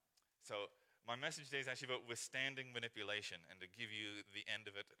So my message today is actually about withstanding manipulation, and to give you the end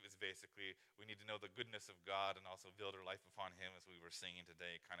of it is basically we need to know the goodness of God and also build our life upon Him, as we were singing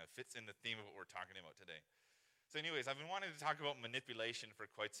today. It kind of fits in the theme of what we're talking about today. So anyways, I've been wanting to talk about manipulation for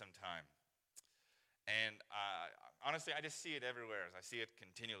quite some time. And honestly, I just see it everywhere. I see it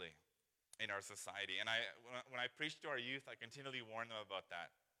continually in our society. And when I preach to our youth, I continually warn them about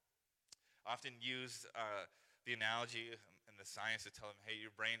that. I often use the analogy and the science to tell them, hey,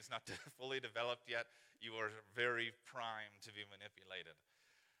 your brain's not fully developed yet. You are very primed to be manipulated.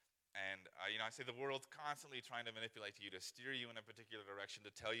 And I say the world's constantly trying to manipulate you, to steer you in a particular direction,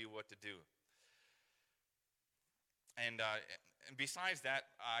 to tell you what to do. And besides that,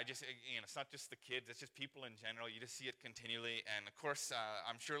 it's not just the kids, it's just people in general. You just see it continually. And of course,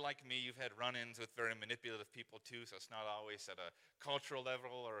 I'm sure like me, you've had run-ins with very manipulative people too, so it's not always at a cultural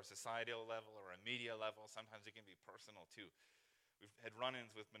level or a societal level or a media level. Sometimes it can be personal too. We've had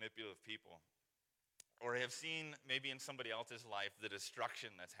run-ins with manipulative people. Or have seen maybe in somebody else's life the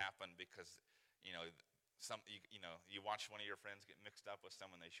destruction that's happened because, you watch one of your friends get mixed up with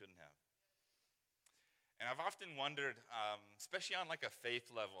someone they shouldn't have. And I've often wondered, especially on like a faith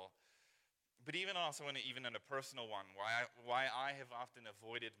level, but even also even in a personal one, why I have often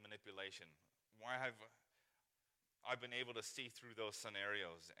avoided manipulation. Why I've been able to see through those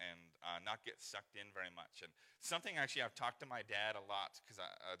scenarios and not get sucked in very much. And something actually I've talked to my dad a lot, because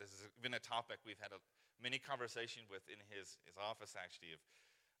this has been a topic we've had many conversations with in his office actually, of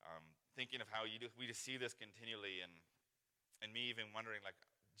thinking of how we just see this continually, and me even wondering like,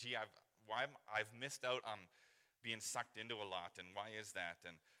 gee, I've missed out on being sucked into a lot, and why is that?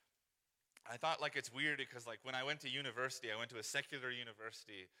 And I thought like it's weird because like when I went to university, I went to a secular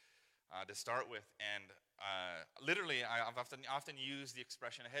university to start with, and literally I've often used the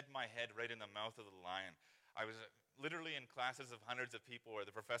expression, I had my head right in the mouth of the lion. I was literally in classes of hundreds of people where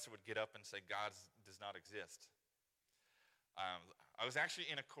the professor would get up and say, God does not exist. I was actually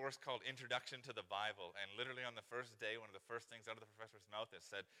in a course called Introduction to the Bible, and literally on the first day, one of the first things out of the professor's mouth is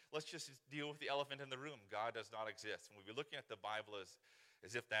said, let's just deal with the elephant in the room. God does not exist. And we'll be looking at the Bible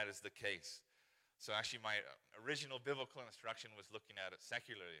as if that is the case. So actually my original biblical instruction was looking at it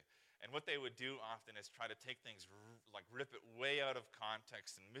secularly. And what they would do often is try to take things, like rip it way out of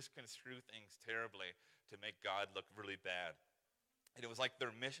context and misconstrue things terribly to make God look really bad. And it was like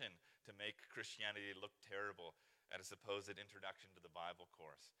their mission to make Christianity look terrible at a supposed introduction to the Bible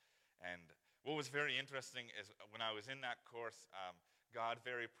course. And what was very interesting is when I was in that course, God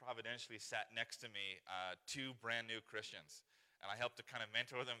very providentially sat next to me two brand new Christians. And I helped to kind of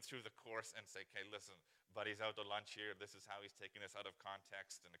mentor them through the course and say, okay, listen, buddy's out to lunch here. This is how he's taking this out of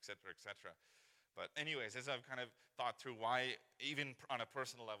context, and et cetera, et cetera. But anyways, as I've kind of thought through why, even on a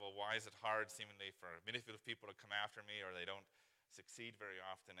personal level, why is it hard seemingly for manipulative people to come after me, or they don't succeed very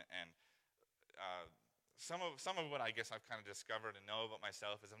often. And some of what I guess I've kind of discovered and know about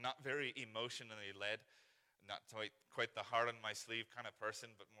myself is I'm not very emotionally led, not quite the heart on my sleeve kind of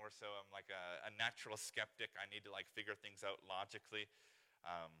person, but more so I'm like a natural skeptic. I need to like figure things out logically.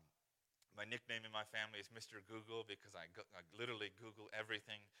 My nickname in my family is Mr. Google because I literally Google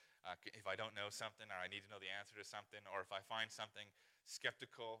everything. If I don't know something or I need to know the answer to something, or if I find something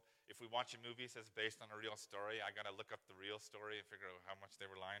skeptical, if we watch a movie that says based on a real story, I got to look up the real story and figure out how much they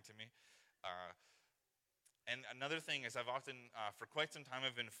were lying to me. And another thing is I've often, for quite some time,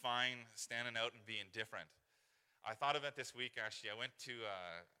 I've been fine standing out and being different. I thought of it this week, actually. I went to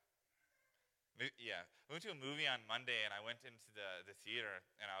a movie on Monday, and I went into the theater,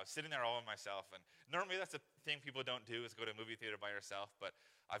 and I was sitting there all by myself. And normally that's a thing people don't do, is go to a movie theater by yourself, but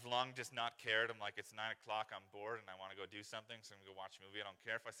I've long just not cared. I'm like, it's 9 o'clock, I'm bored, and I want to go do something, so I'm going to go watch a movie. I don't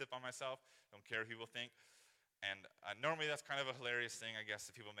care if I sit by myself. I don't care what people think. And normally that's kind of a hilarious thing, I guess,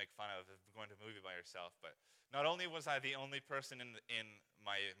 that people make fun of going to a movie by yourself. But not only was I the only person in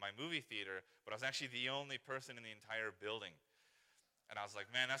my movie theater, but I was actually the only person in the entire building. And I was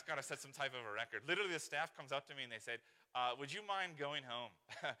like, man, that's got to set some type of a record. Literally, the staff comes up to me and they said, would you mind going home?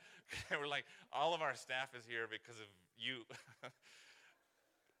 They were like, all of our staff is here because of you. And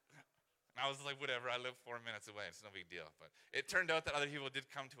I was like, whatever, I live 4 minutes away. It's no big deal. But it turned out that other people did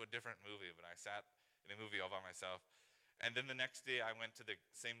come to a different movie, but I sat in a movie all by myself. And then the next day, I went to the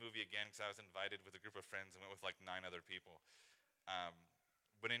same movie again because I was invited with a group of friends and went with like 9 other people.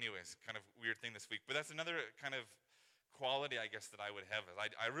 But anyways, kind of weird thing this week. But that's another kind of quality, I guess, that I would have.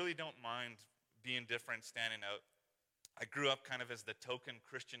 I really don't mind being different, standing out. I grew up kind of as the token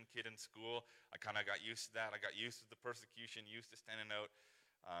Christian kid in school. I kind of got used to that. I got used to the persecution, used to standing out.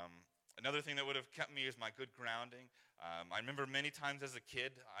 Another thing that would have kept me is my good grounding. I remember many times as a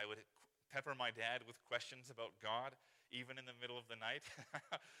kid, I would pepper my dad with questions about God, even in the middle of the night.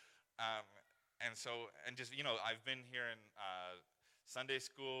 Um, and just, I've been here in Sunday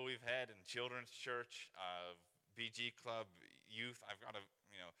school we've had, in children's church, BG club, youth. I've got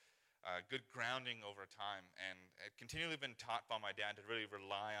a good grounding over time, and I've continually been taught by my dad to really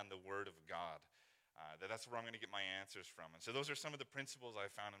rely on the Word of God. That's where I'm going to get my answers from. And so those are some of the principles I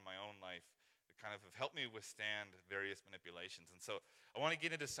found in my own life that kind of have helped me withstand various manipulations. And so I want to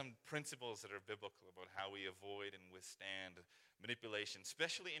get into some principles that are biblical about how we avoid and withstand manipulation,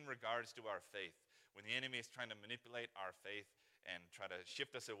 especially in regards to our faith. When the enemy is trying to manipulate our faith and try to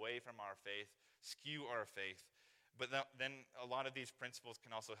shift us away from our faith, skew our faith. But then a lot of these principles can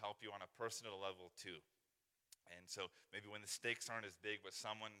also help you on a personal level too. And so maybe when the stakes aren't as big, but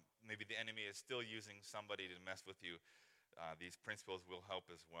maybe the enemy is still using somebody to mess with you, these principles will help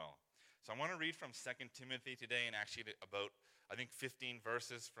as well. So I want to read from 2 Timothy today, and actually about, I think, 15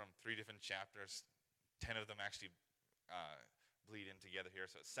 verses from 3 different chapters. 10 of them actually bleed in together here.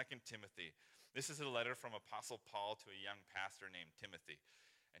 So 2 Timothy. This is a letter from Apostle Paul to a young pastor named Timothy.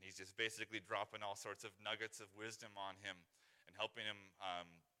 And he's just basically dropping all sorts of nuggets of wisdom on him and helping him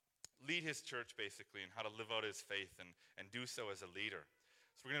lead his church, basically, and how to live out his faith and do so as a leader.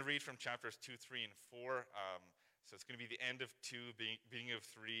 So we're going to read from chapters 2, 3, and 4. So it's going to be the end of 2, beginning of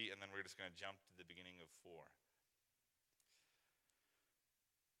 3, and then we're just going to jump to the beginning of 4.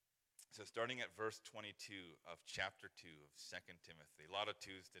 So starting at verse 22 of chapter 2 of 2 Timothy. A lot of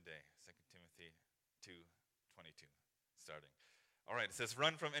 2s today. 2 Timothy 2, 22, starting. All right, it says,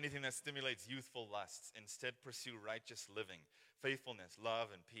 "Run from anything that stimulates youthful lusts. Instead, pursue righteous living, faithfulness, love,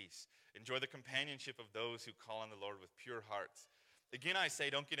 and peace. Enjoy the companionship of those who call on the Lord with pure hearts. Again, I say,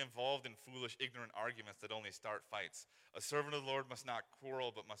 don't get involved in foolish, ignorant arguments that only start fights. A servant of the Lord must not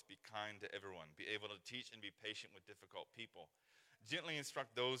quarrel, but must be kind to everyone, be able to teach and be patient with difficult people. Gently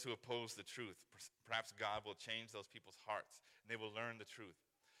instruct those who oppose the truth. Perhaps God will change those people's hearts, and they will learn the truth.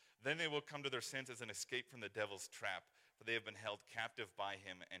 Then they will come to their senses and escape from the devil's trap, for they have been held captive by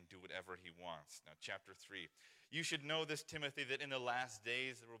him and do whatever he wants." Now, chapter 3. "You should know this, Timothy, that in the last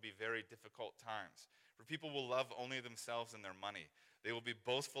days there will be very difficult times. For people will love only themselves and their money. They will be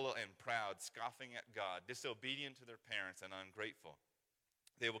boastful and proud, scoffing at God, disobedient to their parents, and ungrateful.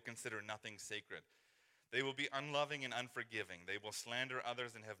 They will consider nothing sacred. They will be unloving and unforgiving. They will slander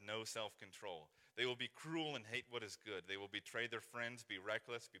others and have no self-control. They will be cruel and hate what is good. They will betray their friends, be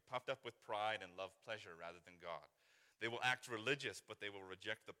reckless, be puffed up with pride, and love pleasure rather than God. They will act religious, but they will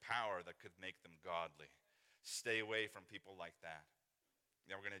reject the power that could make them godly. Stay away from people like that."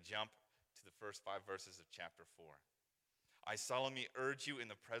 Now we're going to jump to the first 5 verses of chapter 4. "I solemnly urge you in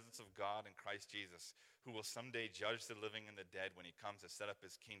the presence of God and Christ Jesus, who will someday judge the living and the dead when he comes to set up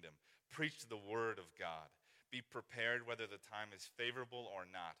his kingdom. Preach the word of God. Be prepared whether the time is favorable or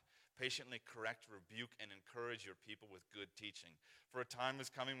not. Patiently correct, rebuke, and encourage your people with good teaching. For a time is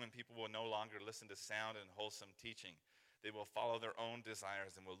coming when people will no longer listen to sound and wholesome teaching. They will follow their own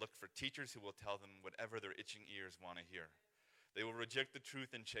desires and will look for teachers who will tell them whatever their itching ears want to hear. They will reject the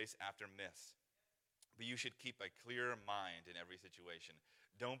truth and chase after myths. But you should keep a clear mind in every situation.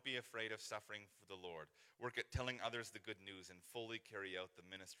 Don't be afraid of suffering for the Lord. Work at telling others the good news and fully carry out the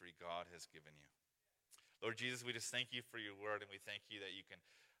ministry God has given you." Lord Jesus, we just thank you for your word, and we thank you that you can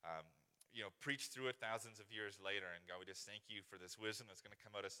preach through it thousands of years later. And God, we just thank you for this wisdom that's going to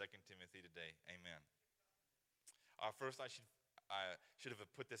come out of 2 Timothy today. Amen. First, I should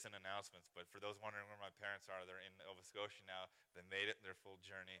have put this in announcements, but for those wondering where my parents are, they're in Nova Scotia now. They made it their full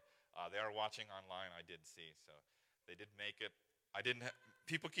journey. They are watching online, I did see, so they did make it.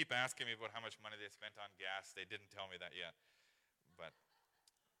 People keep asking me about how much money they spent on gas. They didn't tell me that yet, but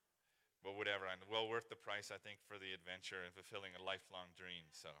whatever. And well worth the price, I think, for the adventure and fulfilling a lifelong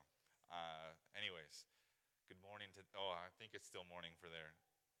dream. So, anyways, good morning to. I think it's still morning for there.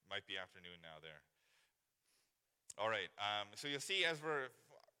 Might be afternoon now there. All right, so you'll see as we're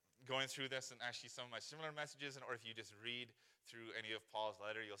going through this, and actually some of my similar messages, or if you just read through any of Paul's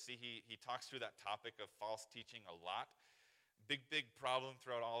letter, you'll see he talks through that topic of false teaching a lot. Big problem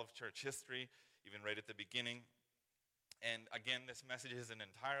throughout all of church history, even right at the beginning. And again, this message isn't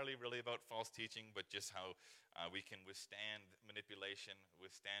entirely really about false teaching, but just how we can withstand manipulation,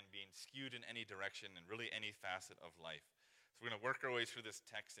 withstand being skewed in any direction, and really any facet of life. So we're going to work our way through this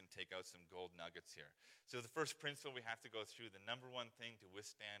text and take out some gold nuggets here. So the first principle we have to go through, the number one thing to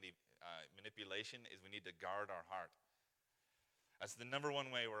withstand manipulation, is we need to guard our heart. That's the number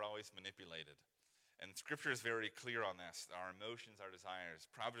one way we're always manipulated. And Scripture is very clear on this. Our emotions, our desires.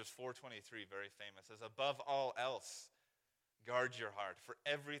 Proverbs 4:23, very famous, says, "Above all else, guard your heart, for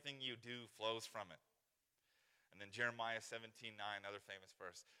everything you do flows from it." And then Jeremiah 17:9, another famous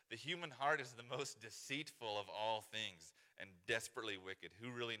verse. "The human heart is the most deceitful of all things and desperately wicked. Who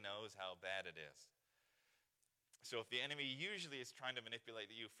really knows how bad it is? So if the enemy usually is trying to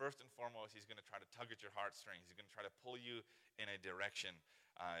manipulate you, first and foremost, he's going to try to tug at your heartstrings. He's going to try to pull you in a direction,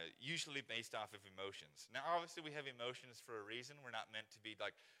 usually based off of emotions. Now, obviously, we have emotions for a reason. We're not meant to be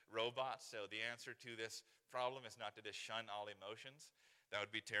like robots. So the answer to this problem is not to just shun all emotions. That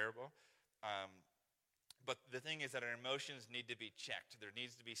would be terrible. But the thing is that our emotions need to be checked. There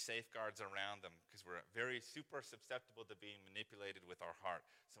needs to be safeguards around them because we're very super susceptible to being manipulated with our heart.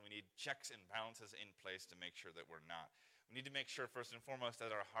 So we need checks and balances in place to make sure that we're not. We need to make sure first and foremost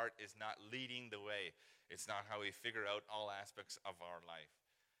that our heart is not leading the way. It's not how we figure out all aspects of our life.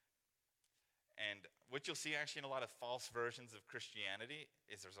 And what you'll see actually in a lot of false versions of Christianity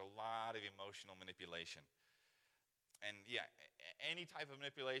is there's a lot of emotional manipulation. And yeah, any type of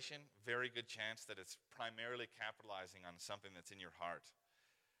manipulation, very good chance that it's primarily capitalizing on something that's in your heart.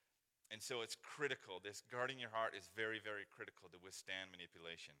 And so it's critical. This guarding your heart is very, very critical to withstand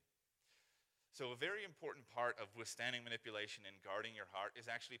manipulation. So a very important part of withstanding manipulation and guarding your heart is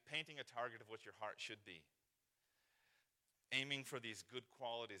actually painting a target of what your heart should be. Aiming for these good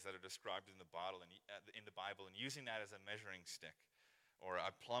qualities that are described in the Bible and using that as a measuring stick. Or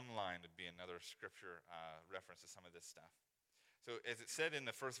a plumb line would be another scripture reference to some of this stuff. So as it said in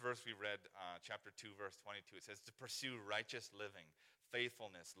the first verse we read, chapter 2, verse 22, it says to pursue righteous living,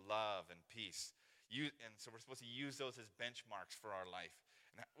 faithfulness, love, and peace. And so we're supposed to use those as benchmarks for our life.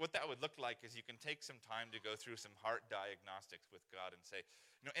 And what that would look like is you can take some time to go through some heart diagnostics with God and say,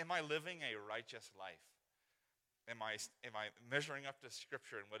 am I living a righteous life? Am I measuring up to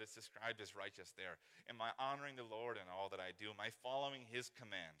Scripture and what is described as righteous there? Am I honoring the Lord in all that I do? Am I following His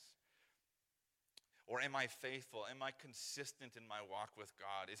commands? Or am I faithful? Am I consistent in my walk with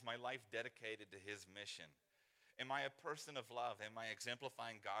God? Is my life dedicated to His mission? Am I a person of love? Am I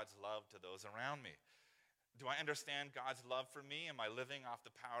exemplifying God's love to those around me? Do I understand God's love for me? Am I living off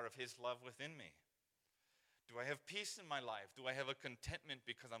the power of His love within me? Do I have peace in my life? Do I have a contentment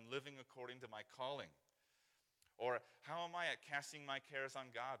because I'm living according to my calling? Or how am I at casting my cares on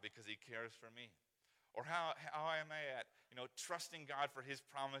God because He cares for me? Or how am I at trusting God for His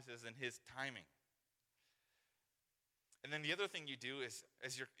promises and His timing? And then the other thing you do is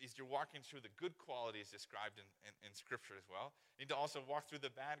as you're walking through the good qualities described in Scripture as well, you need to also walk through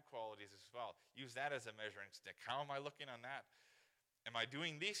the bad qualities as well. Use that as a measuring stick. How am I looking on that? Am I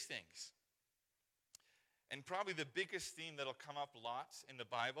doing these things? And probably the biggest theme that'll come up lots in the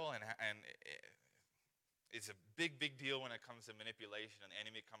Bible and it's a big, big deal when it comes to manipulation and the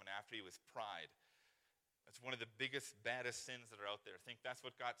enemy coming after you is pride. That's one of the biggest, baddest sins that are out there. I think that's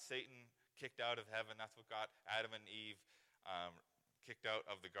what got Satan kicked out of heaven. That's what got Adam and Eve kicked out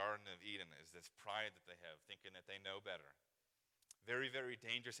of the Garden of Eden, is this pride that they have, thinking that they know better. Very, very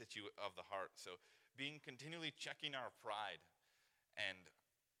dangerous issue of the heart. So being continually checking our pride and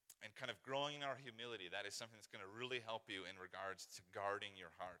kind of growing in our humility, that is something that's going to really help you in regards to guarding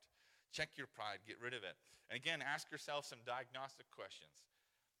your heart. Check your pride, get rid of it. And again, ask yourself some diagnostic questions.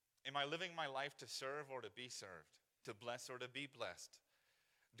 Am I living my life to serve or to be served? To bless or to be blessed?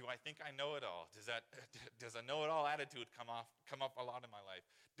 Do I think I know it all? Does a know-it-all attitude come up a lot in my life?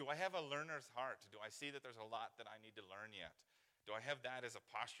 Do I have a learner's heart? Do I see that there's a lot that I need to learn yet? Do I have that as a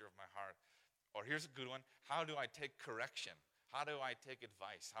posture of my heart? Or here's a good one. How do I take correction? How do I take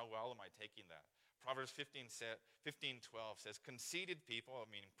advice? How well am I taking that? Proverbs 15:12 says, conceited people,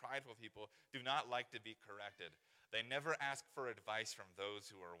 meaning prideful people, do not like to be corrected. They never ask for advice from those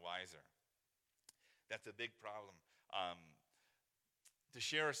who are wiser. That's a big problem. To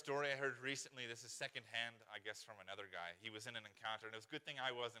share a story I heard recently, this is secondhand, I guess, from another guy. He was in an encounter, and it was a good thing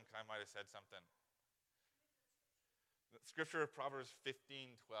I wasn't, because I might have said something. The scripture of Proverbs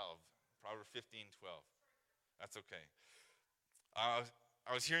 15:12. Proverbs 15:12. That's okay.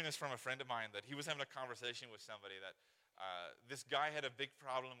 I was hearing this from a friend of mine that he was having a conversation with somebody that this guy had a big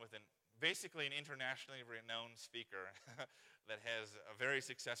problem with basically an internationally renowned speaker that has a very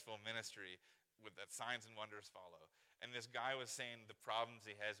successful ministry with that signs and wonders follow. And this guy was saying the problems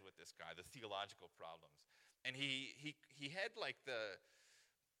he has with this guy, the theological problems. And he had like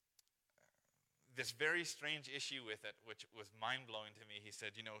this very strange issue with it, which was mind-blowing to me. He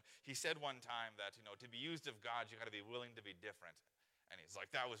said one time that, to be used of God, you got to be willing to be different. And he's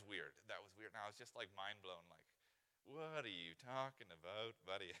like, that was weird. That was weird. And I was just like mind-blown, like, what are you talking about,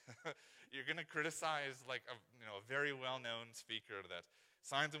 buddy? You're going to criticize like a very well-known speaker that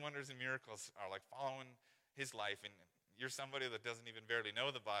signs and wonders and miracles are like following his life, and you're somebody that doesn't even barely know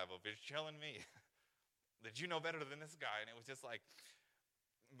the Bible, but you're telling me that you know better than this guy. And it was just like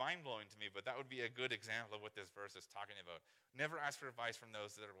mind-blowing to me, but that would be a good example of what this verse is talking about. Never ask for advice from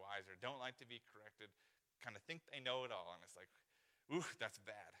those that are wiser. Don't like to be corrected. kind of think they know it all, and it's like, ooh, that's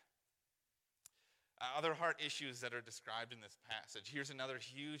bad. Other heart issues that are described in this passage. Here's another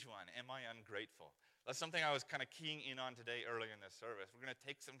huge one. Am I ungrateful? That's something I was kind of keying in on today earlier in this service. We're going to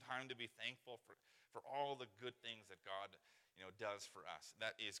take some time to be thankful for all the good things that God does for us.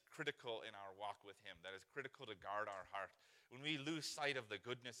 That is critical in our walk with him. That is critical to guard our heart. When we lose sight of the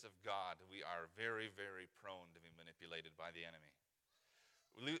goodness of God, we are very, very prone to be manipulated by the enemy.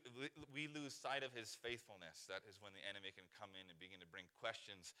 We lose sight of his faithfulness. That is when the enemy can come in and begin to bring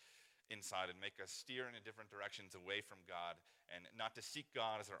questions inside and make us steer in different directions away from God and not to seek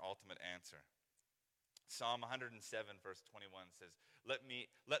God as our ultimate answer. Psalm 107 verse 21 says, let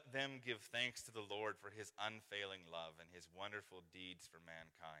them give thanks to the Lord for his unfailing love and his wonderful deeds for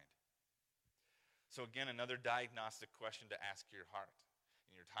mankind. So again, another diagnostic question to ask your heart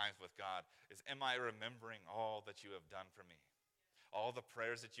in your times with God is, am I remembering all that you have done for me? All the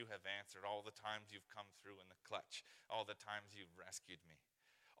prayers that you have answered, all the times you've come through in the clutch, all the times you've rescued me,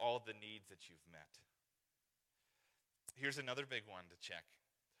 all the needs that you've met. Here's another big one to check.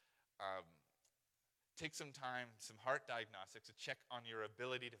 Take some time, some heart diagnostics to check on your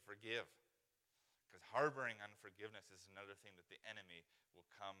ability to forgive. Because harboring unforgiveness is another thing that the enemy will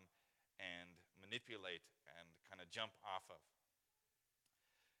come and manipulate and kind of jump off of.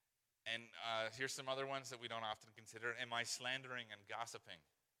 And here's some other ones that we don't often consider. Am I slandering and gossiping?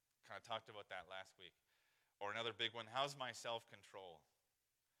 Kind of talked about that last week. Or another big one, how's my self-control?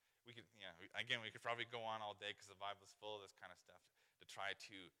 We could probably go on all day because the Bible is full of this kind of stuff to try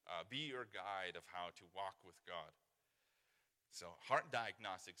to be your guide of how to walk with God. So heart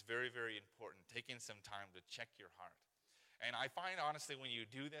diagnostics, very, very important. Taking some time to check your heart. And I find, honestly, when you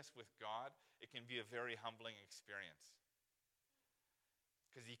do this with God, it can be a very humbling experience.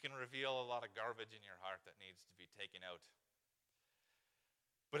 Because he can reveal a lot of garbage in your heart that needs to be taken out.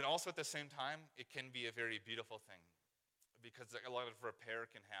 But also at the same time, it can be a very beautiful thing. Because a lot of repair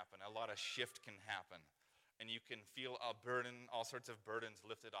can happen, a lot of shift can happen. And you can feel a burden, all sorts of burdens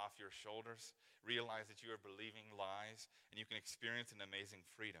lifted off your shoulders, realize that you are believing lies, and you can experience an amazing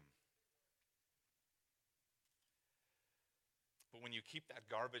freedom. But when you keep that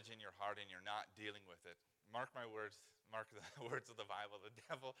garbage in your heart and you're not dealing with it, mark the words of the Bible, the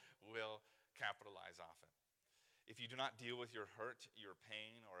devil will capitalize off it. If you do not deal with your hurt, your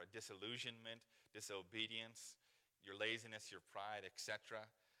pain, or a disillusionment, disobedience, your laziness, your pride, etc.,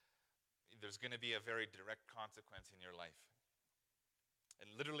 there's going to be a very direct consequence in your life.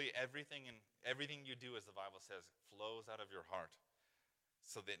 And literally everything you do, as the Bible says, flows out of your heart.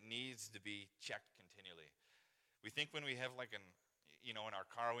 So that needs to be checked continually. We think when we have in our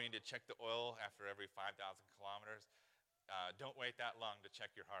car, we need to check the oil after every 5,000 kilometers. Don't wait that long to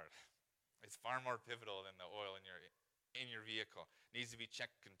check your heart. It's far more pivotal than the oil in your vehicle. It needs to be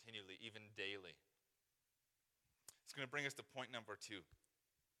checked continually, even daily. It's going to bring us to point number 2.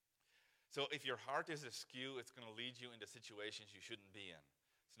 So if your heart is askew, it's going to lead you into situations you shouldn't be in.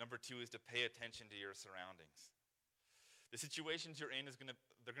 So number 2 is to pay attention to your surroundings. The situations you're in,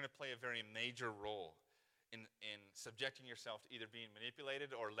 they're going to play a very major role in subjecting yourself to either being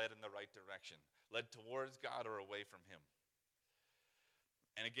manipulated or led in the right direction, led towards God or away from him.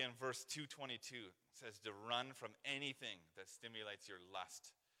 And again, verse 2:22 says to run from anything that stimulates your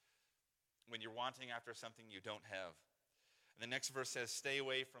lust when you're wanting after something you don't have. And the next verse says, stay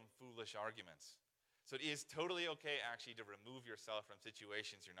away from foolish arguments. So it is totally okay, actually, to remove yourself from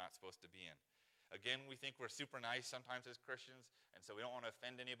situations you're not supposed to be in. Again, we think we're super nice sometimes as Christians, and so we don't want to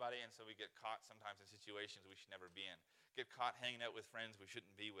offend anybody, and so we get caught sometimes in situations we should never be in. Get caught hanging out with friends we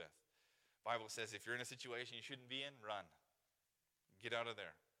shouldn't be with. The Bible says if you're in a situation you shouldn't be in, run. Get out of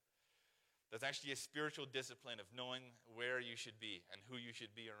there. That's actually a spiritual discipline of knowing where you should be and who you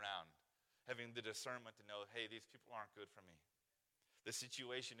should be around. Having the discernment to know, hey, these people aren't good for me. The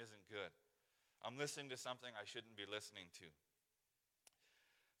situation isn't good. I'm listening to something I shouldn't be listening to.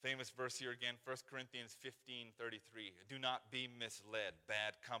 Famous verse here again, 1 Corinthians 15:33. Do not be misled.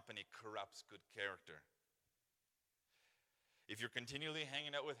 Bad company corrupts good character. If you're continually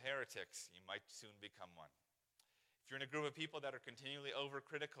hanging out with heretics, you might soon become one. If you're in a group of people that are continually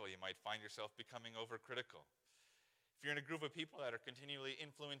overcritical, you might find yourself becoming overcritical. If you're in a group of people that are continually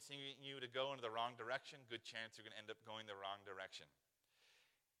influencing you to go in the wrong direction, good chance you're going to end up going the wrong direction.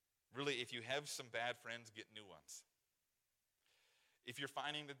 Really, if you have some bad friends, get new ones. If you're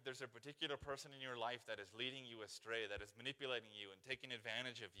finding that there's a particular person in your life that is leading you astray, that is manipulating you and taking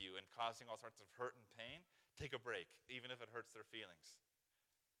advantage of you and causing all sorts of hurt and pain, take a break, even if it hurts their feelings.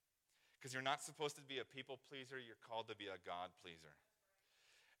 Because you're not supposed to be a people pleaser, you're called to be a God pleaser.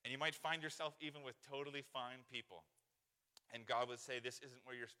 And you might find yourself even with totally fine people And God would say, this isn't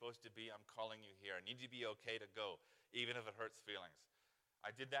where you're supposed to be. I'm calling you here. I need you to be okay to go, even if it hurts feelings.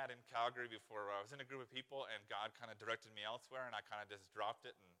 I did that in Calgary before. I was in a group of people, and God kind of directed me elsewhere, and I kind of just dropped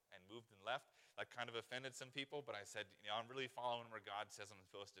it and moved and left. That kind of offended some people, but I said, I'm really following where God says I'm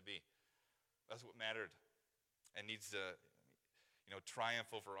supposed to be. That's what mattered and needs to,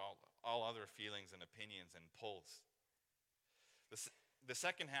 triumph over all other feelings and opinions and pulls. The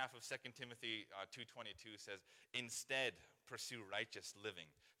second half of 2 Timothy 2:22 says, instead, pursue righteous living,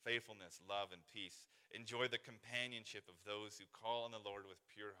 faithfulness, love, and peace. Enjoy the companionship of those who call on the Lord with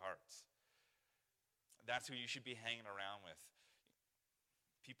pure hearts. That's who you should be hanging around with.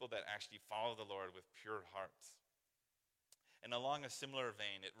 People that actually follow the Lord with pure hearts. And along a similar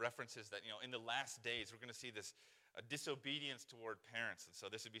vein, it references that, in the last days, we're going to see this disobedience toward parents. And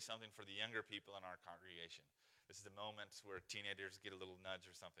so this would be something for the younger people in our congregation. This is the moment where teenagers get a little nudge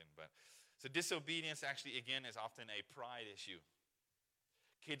or something. So disobedience actually, again, is often a pride issue.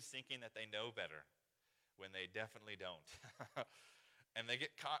 Kids thinking that they know better when they definitely don't. And they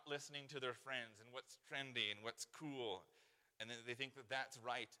get caught listening to their friends and what's trendy and what's cool. And then they think that that's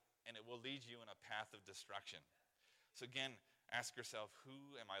right, and it will lead you in a path of destruction. So again, ask yourself,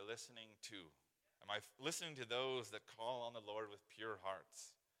 who am I listening to? Am I listening to those that call on the Lord with pure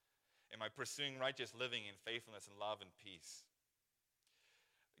hearts? Am I pursuing righteous living in faithfulness and love and peace?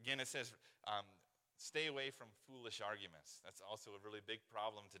 Again, it says, stay away from foolish arguments. That's also a really big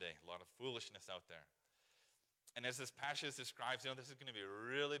problem today. A lot of foolishness out there. And as this passage describes, this is going to be a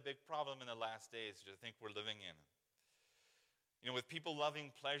really big problem in the last days, which I think we're living in. With people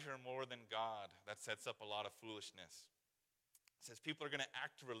loving pleasure more than God, that sets up a lot of foolishness. It says people are going to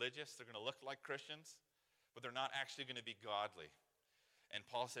act religious. They're going to look like Christians, but they're not actually going to be godly. And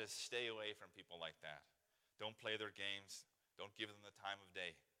Paul says, stay away from people like that. Don't play their games. Don't give them the time of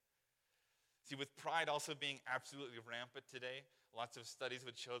day. See, with pride also being absolutely rampant today, lots of studies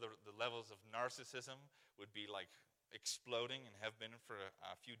would show the levels of narcissism would be like exploding and have been for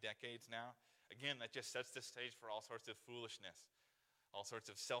a few decades now. Again, that just sets the stage for all sorts of foolishness, all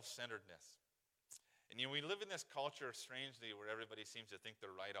sorts of self-centeredness. And we live in this culture, strangely, where everybody seems to think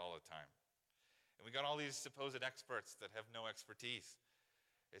they're right all the time. And we got all these supposed experts that have no expertise.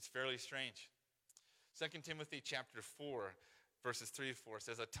 It's fairly strange. 2 Timothy chapter 4, verses 3 to 4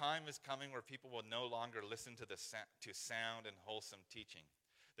 says, a time is coming where people will no longer listen to sound and wholesome teaching.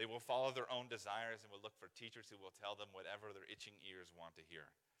 They will follow their own desires and will look for teachers who will tell them whatever their itching ears want to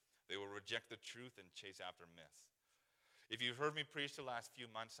hear. They will reject the truth and chase after myths. If you've heard me preach the last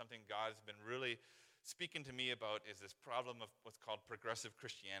few months, something God has been really speaking to me about is this problem of what's called progressive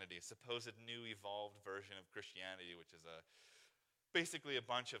Christianity, a supposed new evolved version of Christianity, which is basically a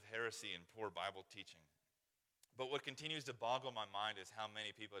bunch of heresy and poor Bible teaching. But what continues to boggle my mind is how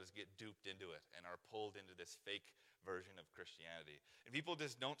many people just get duped into it and are pulled into this fake version of Christianity. And people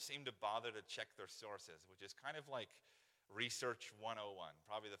just don't seem to bother to check their sources, which is kind of like Research 101.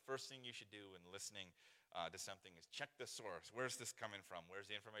 Probably the first thing you should do when listening to something is check the source. Where's this coming from?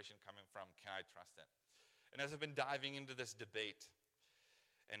 Where's the information coming from? Can I trust it? And as I've been diving into this debate,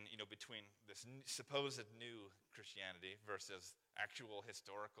 and between this supposed new Christianity versus actual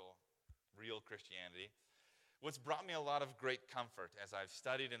historical, real Christianity, what's brought me a lot of great comfort as I've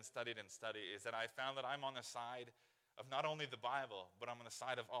studied and studied and studied is that I found that I'm on the side of not only the Bible, but I'm on the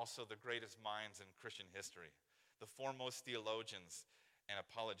side of also the greatest minds in Christian history, the foremost theologians and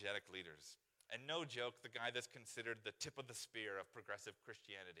apologetic leaders. And no joke, the guy that's considered the tip of the spear of progressive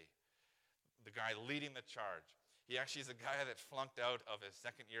Christianity, the guy leading the charge, he actually is a guy that flunked out of his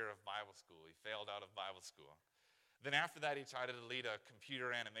second year of Bible school. He failed out of Bible school. Then after that, he tried to lead a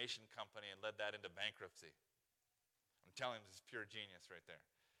computer animation company and led that into bankruptcy. I'm telling you, this is pure genius right there.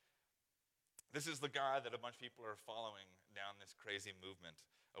 This is the guy that a bunch of people are following down this crazy movement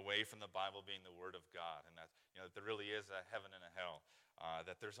away from the Bible being the Word of God, and that that there really is a heaven and a hell,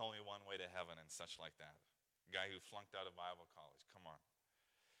 that there's only one way to heaven and such like that. A guy who flunked out of Bible college, come on.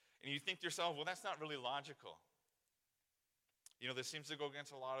 And you think to yourself, well, that's not really logical. This seems to go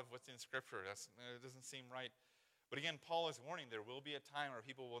against a lot of what's in Scripture. It doesn't seem right. But again, Paul is warning there will be a time where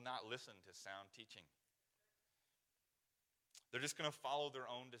people will not listen to sound teaching. They're just going to follow their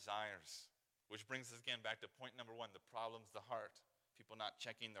own desires, which brings us again back to point number one. The problem's the heart. People not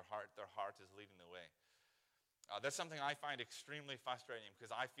checking their heart. Their heart is leading the way. That's something I find extremely frustrating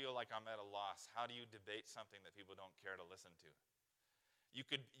because I feel like I'm at a loss. How do you debate something that people don't care to listen to? You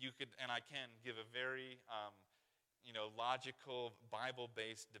could, and I can give a very logical,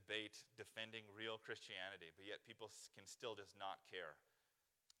 Bible-based debate defending real Christianity, but yet people can still just not care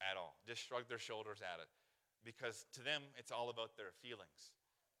at all. Just shrug their shoulders at it. Because to them, it's all about their feelings.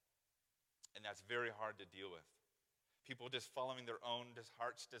 And that's very hard to deal with. People just following their own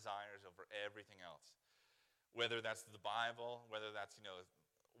heart's desires over everything else. Whether that's the Bible, whether that's,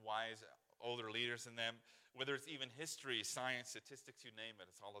 wise older leaders in them, whether it's even history, science, statistics, you name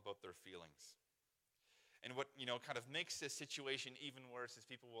it, it's all about their feelings. And what, kind of makes this situation even worse is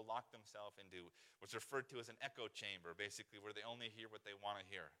people will lock themselves into what's referred to as an echo chamber, basically, where they only hear what they want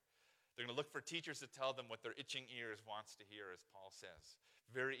to hear. They're going to look for teachers to tell them what their itching ears wants to hear, as Paul says.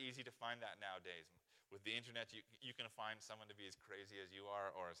 Very easy to find that nowadays. With the internet, you can find someone to be as crazy as you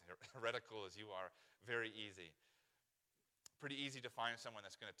are or as heretical as you are. Very easy. Pretty easy to find someone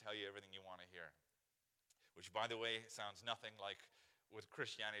that's going to tell you everything you want to hear. Which, by the way, sounds nothing like what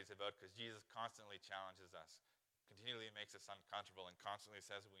Christianity is about, because Jesus constantly challenges us, continually makes us uncomfortable, and constantly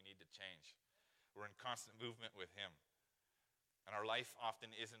says we need to change. We're in constant movement with him. And our life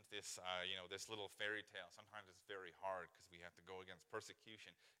often isn't this, this little fairy tale. Sometimes it's very hard because we have to go against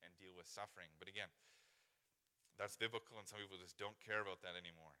persecution and deal with suffering. But again, that's biblical, and some people just don't care about that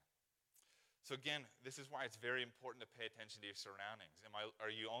anymore. So again, this is why it's very important to pay attention to your surroundings.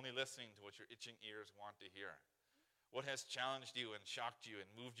 Are you only listening to what your itching ears want to hear? What has challenged you and shocked you and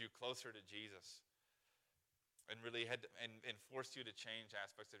moved you closer to Jesus and really and forced you to change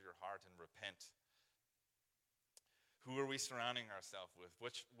aspects of your heart and repent? Who are we surrounding ourselves with?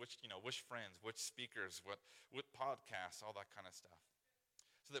 Which friends, which speakers, what podcasts, all that kind of stuff.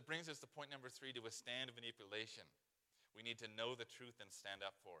 So that brings us to point number 3, to withstand manipulation. We need to know the truth and stand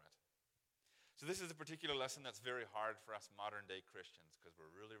up for it. So this is a particular lesson that's very hard for us modern day Christians because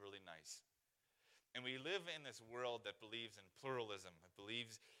we're really, really nice. And we live in this world that believes in pluralism. It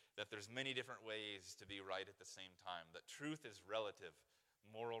believes that there's many different ways to be right at the same time. That truth is relative.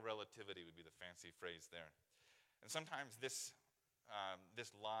 Moral relativity would be the fancy phrase there. And sometimes this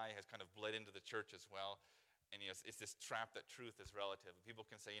lie has kind of bled into the church as well. And it's this trap that truth is relative. People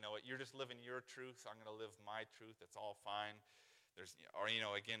can say, you know what, you're just living your truth, so I'm going to live my truth. It's all fine.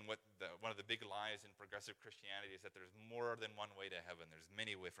 Again, one of the big lies in progressive Christianity is that there's more than one way to heaven. There's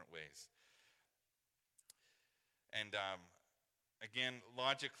many different ways. And again,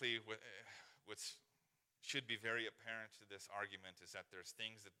 logically, what should be very apparent to this argument is that there's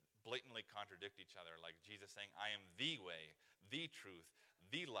things that blatantly contradict each other, like Jesus saying, I am the way, the truth,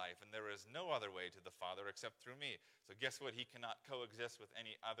 the life, and there is no other way to the Father except through me. So guess what? He cannot coexist with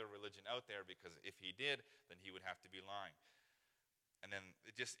any other religion out there, because if he did, then he would have to be lying. And then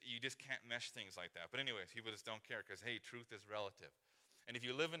you just can't mesh things like that. But anyways, people just don't care because, hey, truth is relative. And if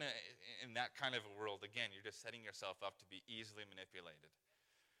you live in that kind of a world, again, you're just setting yourself up to be easily manipulated.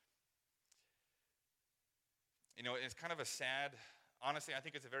 It's kind of a sad, honestly, I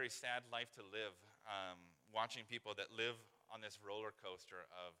think it's a very sad life to live, watching people that live on this roller coaster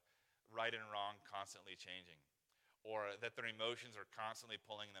of right and wrong constantly changing. Or that their emotions are constantly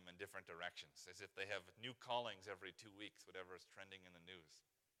pulling them in different directions, as if they have new callings every 2 weeks, whatever is trending in the news.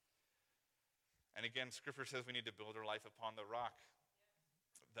 And again, Scripture says we need to build our life upon the rock,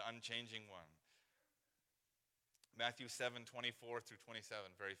 the unchanging one. Matthew 7:24 through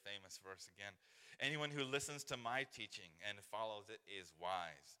 27, very famous verse again. Anyone who listens to my teaching and follows it is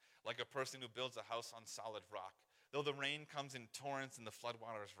wise, like a person who builds a house on solid rock. Though the rain comes in torrents and the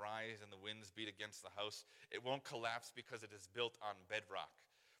floodwaters rise and the winds beat against the house, it won't collapse because it is built on bedrock.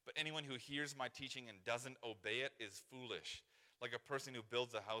 But anyone who hears my teaching and doesn't obey it is foolish, like a person who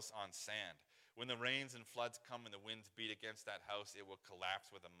builds a house on sand. When the rains and floods come and the winds beat against that house, it will collapse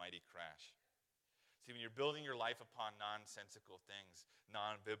with a mighty crash. See, when you're building your life upon nonsensical things,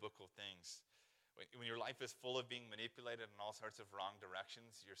 non-biblical things, when your life is full of being manipulated in all sorts of wrong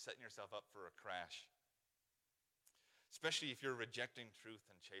directions, you're setting yourself up for a crash. Especially if you're rejecting truth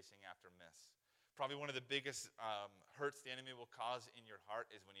and chasing after myths. Probably one of the biggest hurts the enemy will cause in your heart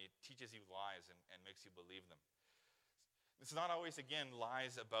is when he teaches you lies and makes you believe them. It's not always, again,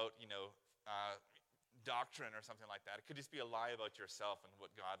 lies about, doctrine or something like that. It could just be a lie about yourself and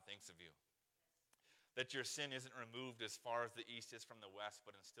what God thinks of you. That your sin isn't removed as far as the east is from the west,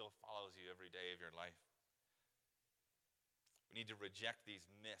 but it still follows you every day of your life. We need to reject these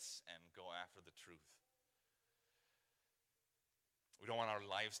myths and go after the truth. We don't want our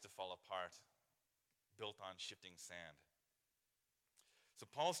lives to fall apart, built on shifting sand. So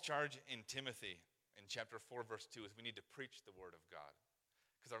Paul's charge in Timothy in chapter 4, verse 2 is we need to preach the word of God.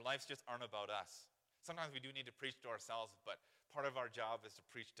 Because our lives just aren't about us. Sometimes we do need to preach to ourselves, but part of our job is to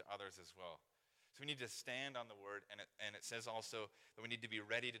preach to others as well. So we need to stand on the word, and it says also that we need to be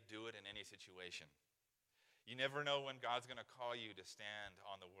ready to do it in any situation. You never know when God's going to call you to stand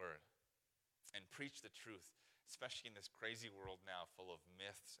on the word and preach the truth, especially in this crazy world now full of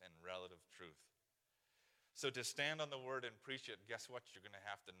myths and relative truth. So to stand on the word and preach it, guess what? You're going to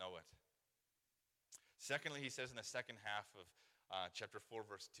have to know it. Secondly, he says in the second half of chapter 4,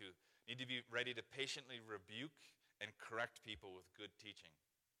 verse 2, need to be ready to patiently rebuke and correct people with good teaching.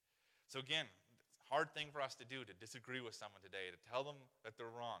 So again, hard thing for us to do, to disagree with someone today, to tell them that they're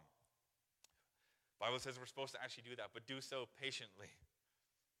wrong. The Bible says we're supposed to actually do that, but do so patiently,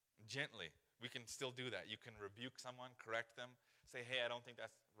 gently. We can still do that. You can rebuke someone, correct them, say, hey, I don't think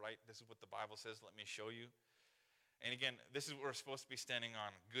that's right. This is what the Bible says. Let me show you. And again, this is what we're supposed to be standing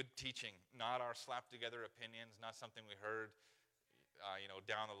on, good teaching, not our slapped-together opinions, not something we heard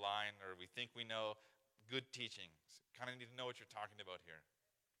down the line or we think we know. Good teaching. Kind of need to know what you're talking about here.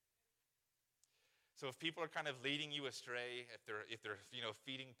 So if people are kind of leading you astray, if they're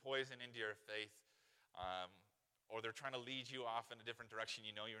feeding poison into your faith, or they're trying to lead you off in a different direction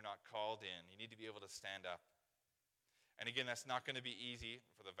you know you're not called in, you need to be able to stand up. And again, that's not going to be easy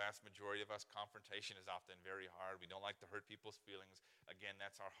for the vast majority of us. Confrontation is often very hard. We don't like to hurt people's feelings. Again,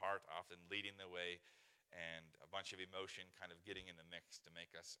 that's our heart often leading the way, and a bunch of emotion kind of getting in the mix to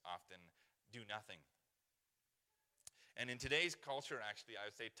make us often do nothing. And in today's culture, actually, I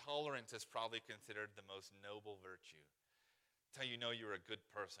would say tolerance is probably considered the most noble virtue. It's how you know you're a good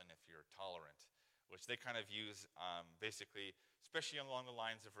person if you're tolerant, which they kind of use basically, especially along the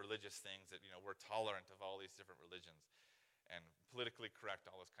lines of religious things, that we're tolerant of all these different religions and politically correct,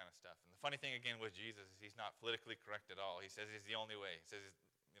 all this kind of stuff. And the funny thing again with Jesus is he's not politically correct at all. He says he's the only way. He says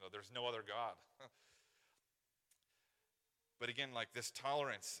there's no other God. But again, like this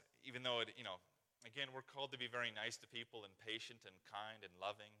tolerance, even though again, we're called to be very nice to people and patient and kind and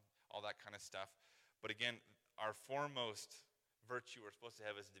loving, all that kind of stuff. But again, our foremost virtue we're supposed to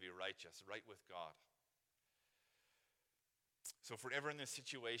have is to be righteous, right with God. So if we're ever in this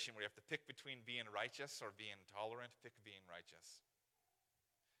situation where you have to pick between being righteous or being tolerant, pick being righteous.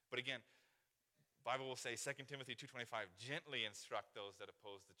 But again, the Bible will say, 2 Timothy 2:25, gently instruct those that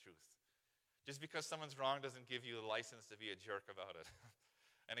oppose the truth. Just because someone's wrong doesn't give you the license to be a jerk about it.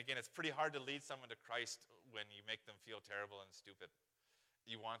 And again, it's pretty hard to lead someone to Christ when you make them feel terrible and stupid.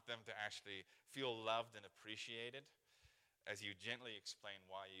 You want them to actually feel loved and appreciated as you gently explain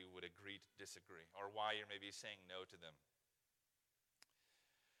why you would agree to disagree, or why you're maybe saying no to them.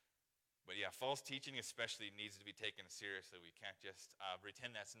 But yeah, false teaching especially needs to be taken seriously. We can't just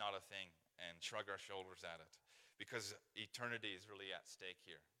pretend that's not a thing and shrug our shoulders at it, because eternity is really at stake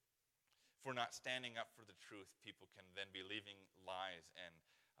here. If we're not standing up for the truth, people can then be leaving lies and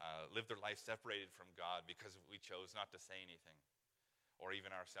live their life separated from God because we chose not to say anything. Or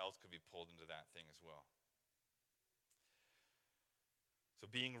even ourselves could be pulled into that thing as well. So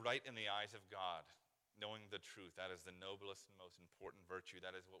being right in the eyes of God, knowing the truth, that is the noblest and most important virtue.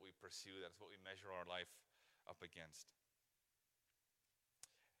 That is what we pursue. That is what we measure our life up against.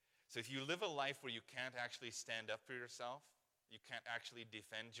 So if you live a life where you can't actually stand up for yourself, you can't actually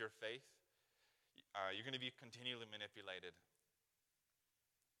defend your faith, you're going to be continually manipulated.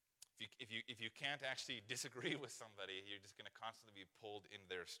 If you can't actually disagree with somebody, you're just going to constantly be pulled in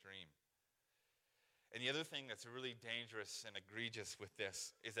their stream. And the other thing that's really dangerous and egregious with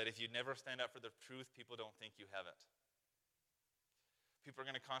this is that if you never stand up for the truth, people don't think you have it. People are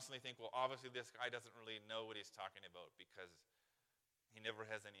going to constantly think, well, obviously this guy doesn't really know what he's talking about because he never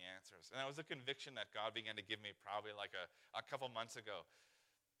has any answers. And that was a conviction that God began to give me probably like a couple months ago.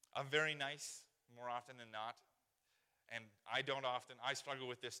 I'm very nice more often than not. And I struggle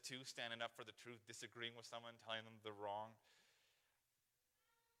with this too, standing up for the truth, disagreeing with someone, telling them they're wrong.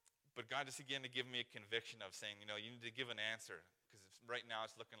 But God just began to give me a conviction of saying, you need to give an answer, because right now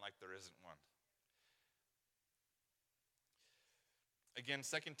it's looking like there isn't one. Again,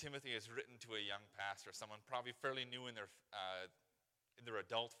 2 Timothy is written to a young pastor, someone probably fairly new in their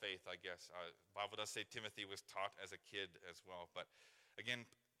adult faith, I guess. The Bible does say Timothy was taught as a kid as well. But again,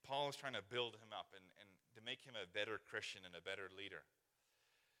 Paul is trying to build him up and to make him a better Christian and a better leader.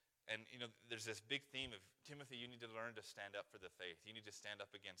 And, there's this big theme of, Timothy, you need to learn to stand up for the faith. You need to stand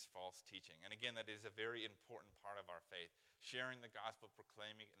up against false teaching. And again, that is a very important part of our faith, sharing the gospel,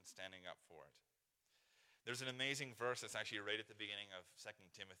 proclaiming it, and standing up for it. There's an amazing verse that's actually right at the beginning of 2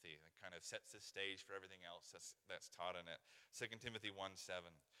 Timothy that kind of sets the stage for everything else that's taught in it. 2 Timothy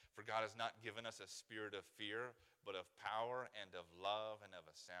 1:7. For God has not given us a spirit of fear, but of power and of love and of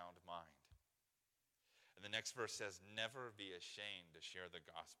a sound mind. And the next verse says, never be ashamed to share the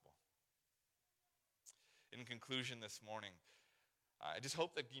gospel. In conclusion this morning, I just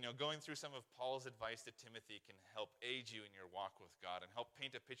hope that going through some of Paul's advice to Timothy can help aid you in your walk with God and help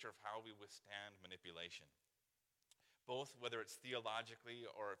paint a picture of how we withstand manipulation. Both whether it's theologically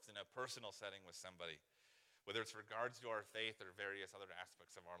or if it's in a personal setting with somebody, whether it's regards to our faith or various other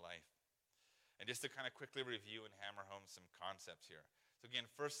aspects of our life. And just to kind of quickly review and hammer home some concepts here. So again,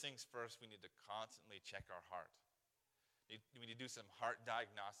 first things first, we need to constantly check our heart. We need to do some heart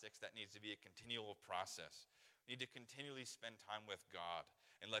diagnostics. That needs to be a continual process. We need to continually spend time with God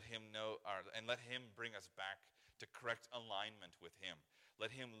and let him bring us back to correct alignment with him.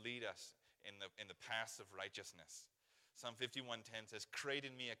 Let him lead us in the paths of righteousness. Psalm 51:10 says, "Create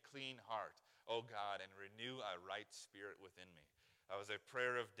in me a clean heart, O God, and renew a right spirit within me." That was a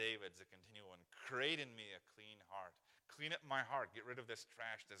prayer of David's, a continual one. Create in me a clean heart. Clean up my heart. Get rid of this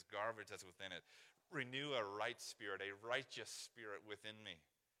trash, this garbage that's within it. Renew a right spirit, a righteous spirit within me.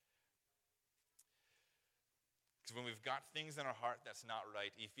 Because when we've got things in our heart that's not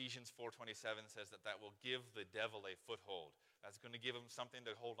right, Ephesians 4:27 says that will give the devil a foothold. That's going to give him something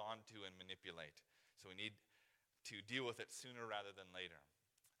to hold on to and manipulate. So we need to deal with it sooner rather than later.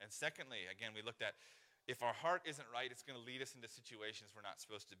 And secondly, again, we looked at if our heart isn't right, it's going to lead us into situations we're not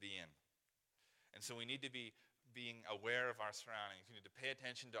supposed to be in. And so we need to be being aware of our surroundings. We need to pay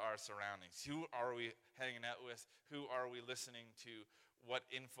attention to our surroundings. Who are we hanging out with? Who are we listening to? What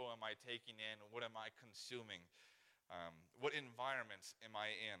info am I taking in? What am I consuming? What environments am I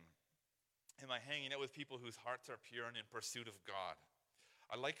in? Am I hanging out with people whose hearts are pure and in pursuit of God?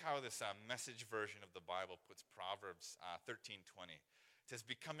 I like how this Message version of the Bible puts Proverbs 13:20. It says,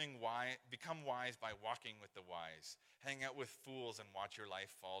 become wise by walking with the wise. Hang out with fools and watch your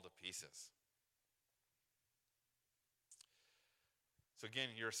life fall to pieces. So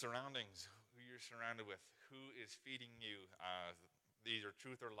again, your surroundings, who you're surrounded with, who is feeding you, either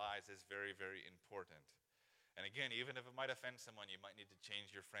truth or lies, is very, very important. And again, even if it might offend someone, you might need to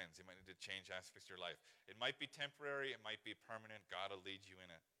change your friends. You might need to change aspects of your life. It might be temporary. It might be permanent. God will lead you in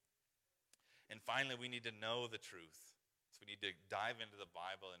it. And finally, we need to know the truth. So we need to dive into the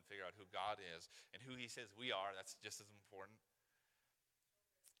Bible and figure out who God is and who he says we are. That's just as important.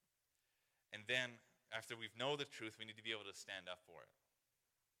 And then, after we know the truth, we need to be able to stand up for it.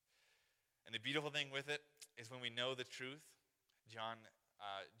 And the beautiful thing with it is when we know the truth, John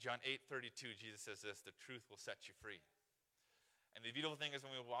 8:32, Jesus says this, the truth will set you free. And the beautiful thing is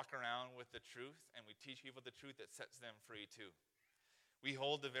when we walk around with the truth and we teach people the truth, it sets them free too. We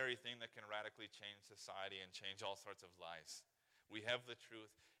hold the very thing that can radically change society and change all sorts of lives. We have the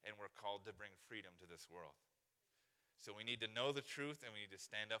truth and we're called to bring freedom to this world. So we need to know the truth and we need to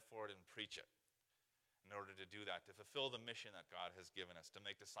stand up for it and preach it. In order to do that, to fulfill the mission that God has given us, to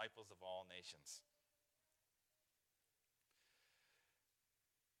make disciples of all nations.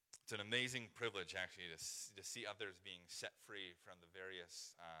 It's an amazing privilege, actually, to see others being set free from the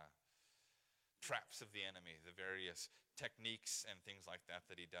various traps of the enemy, the various techniques and things like that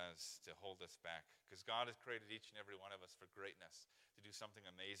he does to hold us back. Because God has created each and every one of us for greatness, to do something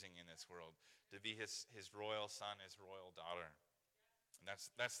amazing in this world, to be his royal son, his royal daughter. And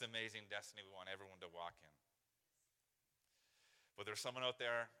that's the amazing destiny we want everyone to walk in. But there's someone out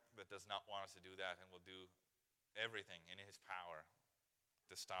there that does not want us to do that and will do everything in his power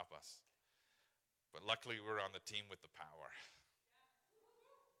to stop us. But luckily, we're on the team with the power.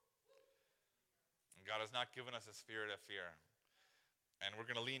 And God has not given us a spirit of fear. And we're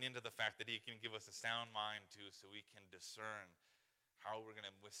going to lean into the fact that he can give us a sound mind too, so we can discern how we're going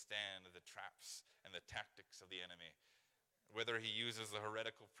to withstand the traps and the tactics of the enemy. Whether he uses the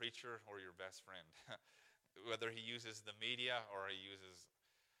heretical preacher or your best friend. Whether he uses the media or he uses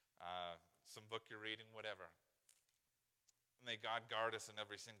some book you're reading, whatever. May God guard us in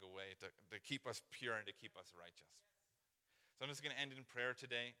every single way to keep us pure and to keep us righteous. So I'm just going to end in prayer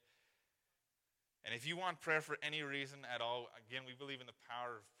today. And if you want prayer for any reason at all, again, we believe in the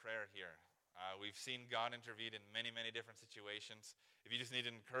power of prayer here. We've seen God intervene in many, many different situations. If you just need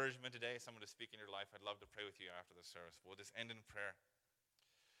encouragement today, someone to speak in your life, I'd love to pray with you after the service. We'll just end in prayer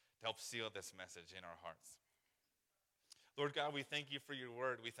to help seal this message in our hearts. Lord God, we thank you for your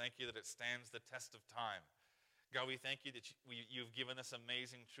word. We thank you that it stands the test of time. God, we thank you that you've given us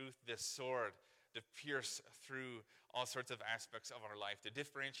amazing truth, this sword, to pierce through all sorts of aspects of our life, to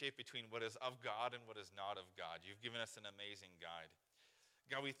differentiate between what is of God and what is not of God. You've given us an amazing guide.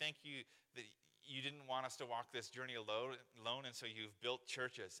 God, we thank you that you didn't want us to walk this journey alone, and so you've built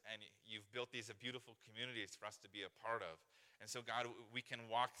churches, and you've built these beautiful communities for us to be a part of. And so, God, we can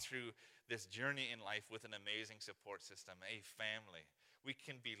walk through this journey in life with an amazing support system, a family. We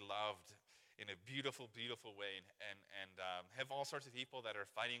can be loved in a beautiful, beautiful way and have all sorts of people that are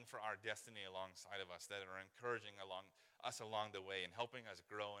fighting for our destiny alongside of us, that are encouraging us along the way and helping us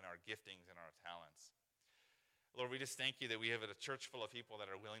grow in our giftings and our talents. Lord, we just thank you that we have a church full of people that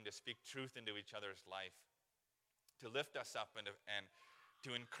are willing to speak truth into each other's life, to lift us up and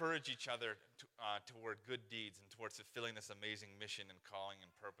to encourage each other toward good deeds and towards fulfilling this amazing mission and calling and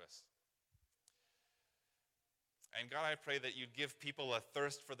purpose. And God, I pray that you'd give people a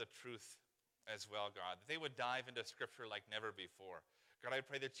thirst for the truth as well, God, that they would dive into Scripture like never before. God, I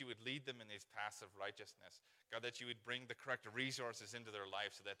pray that you would lead them in these paths of righteousness. God, that you would bring the correct resources into their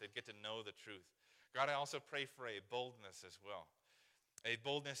life so that they'd get to know the truth. God, I also pray for a boldness as well, a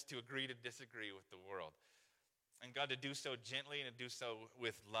boldness to agree to disagree with the world. And God, to do so gently and to do so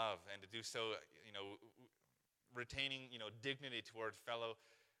with love and to do so, retaining, dignity toward fellow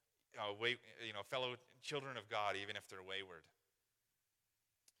children of God, even if they're wayward.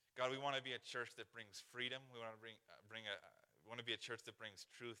 God, we want to be a church that brings freedom. We want to be a church that brings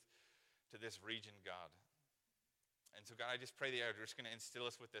truth to this region, God. And so, God, I just pray that you're just going to instill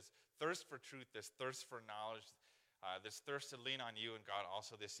us with this thirst for truth, this thirst for knowledge, this thirst to lean on you, and God,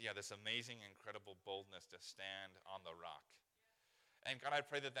 also this amazing, incredible boldness to stand on the rock. And God, I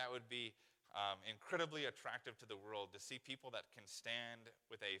pray that would be incredibly attractive to the world, to see people that can stand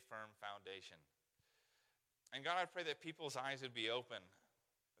with a firm foundation. And God, I pray that people's eyes would be open,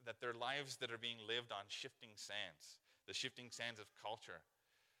 that their lives that are being lived on shifting sands, the shifting sands of culture,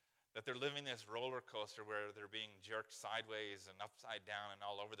 that they're living this roller coaster where they're being jerked sideways and upside down and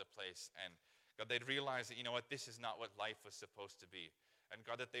all over the place. And God, they'd realize that, this is not what life was supposed to be. And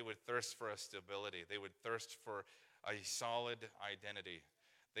God, that they would thirst for a stability. They would thirst for a solid identity.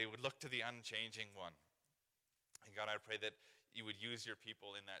 They would look to the unchanging one. And God, I pray that you would use your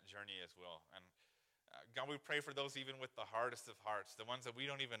people in that journey as well. And God, we pray for those even with the hardest of hearts, the ones that we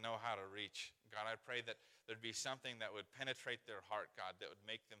don't even know how to reach. God, I pray that there'd be something that would penetrate their heart, God, that would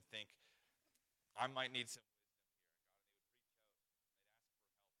make them think, I might need some wisdom here, God. And they would reach out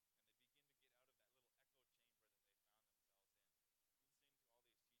and they'd ask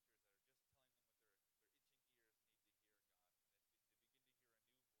for help. And they begin to hear a new voice crying out of the wilderness, some place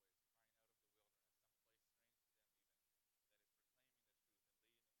strange to them even, that is proclaiming the truth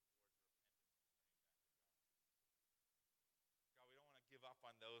and leading them towards repentance and turning back to God. God, we don't want to give up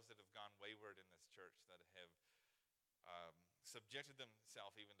on those that have gone wayward in this church, that have subjected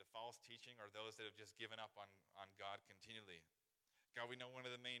themselves even to false teaching, or those that have just given up on God continually. God, we know one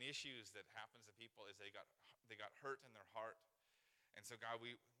of the main issues that happens to people is they got hurt in their heart. And so, God,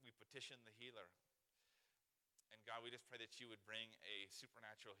 we petition the healer. And God, we just pray that you would bring a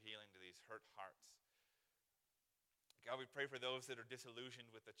supernatural healing to these hurt hearts. God, we pray for those that are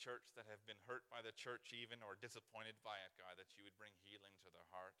disillusioned with the church, that have been hurt by the church even, or disappointed by it, God, that you would bring healing to their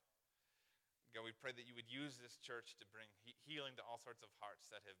heart. God, we pray that you would use this church to bring healing to all sorts of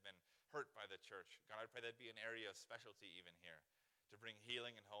hearts that have been hurt by the church. God, I pray that'd be an area of specialty even here, to bring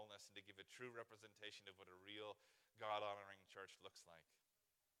healing and wholeness and to give a true representation of what a real God-honoring church looks like.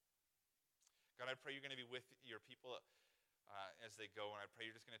 God, I pray you're going to be with your people as they go, and I pray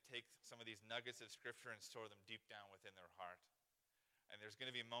you're just going to take some of these nuggets of Scripture and store them deep down within their heart. And there's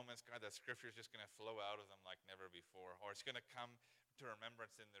going to be moments, God, that Scripture is just going to flow out of them like never before, or it's going to come to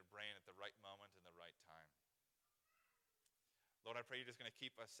remembrance in their brain at the right moment and the right time. Lord, I pray you're just going to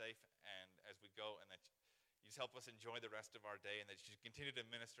keep us safe and as we go, and that you just help us enjoy the rest of our day, and that you continue to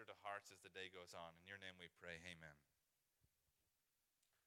minister to hearts as the day goes on. In your name we pray, amen.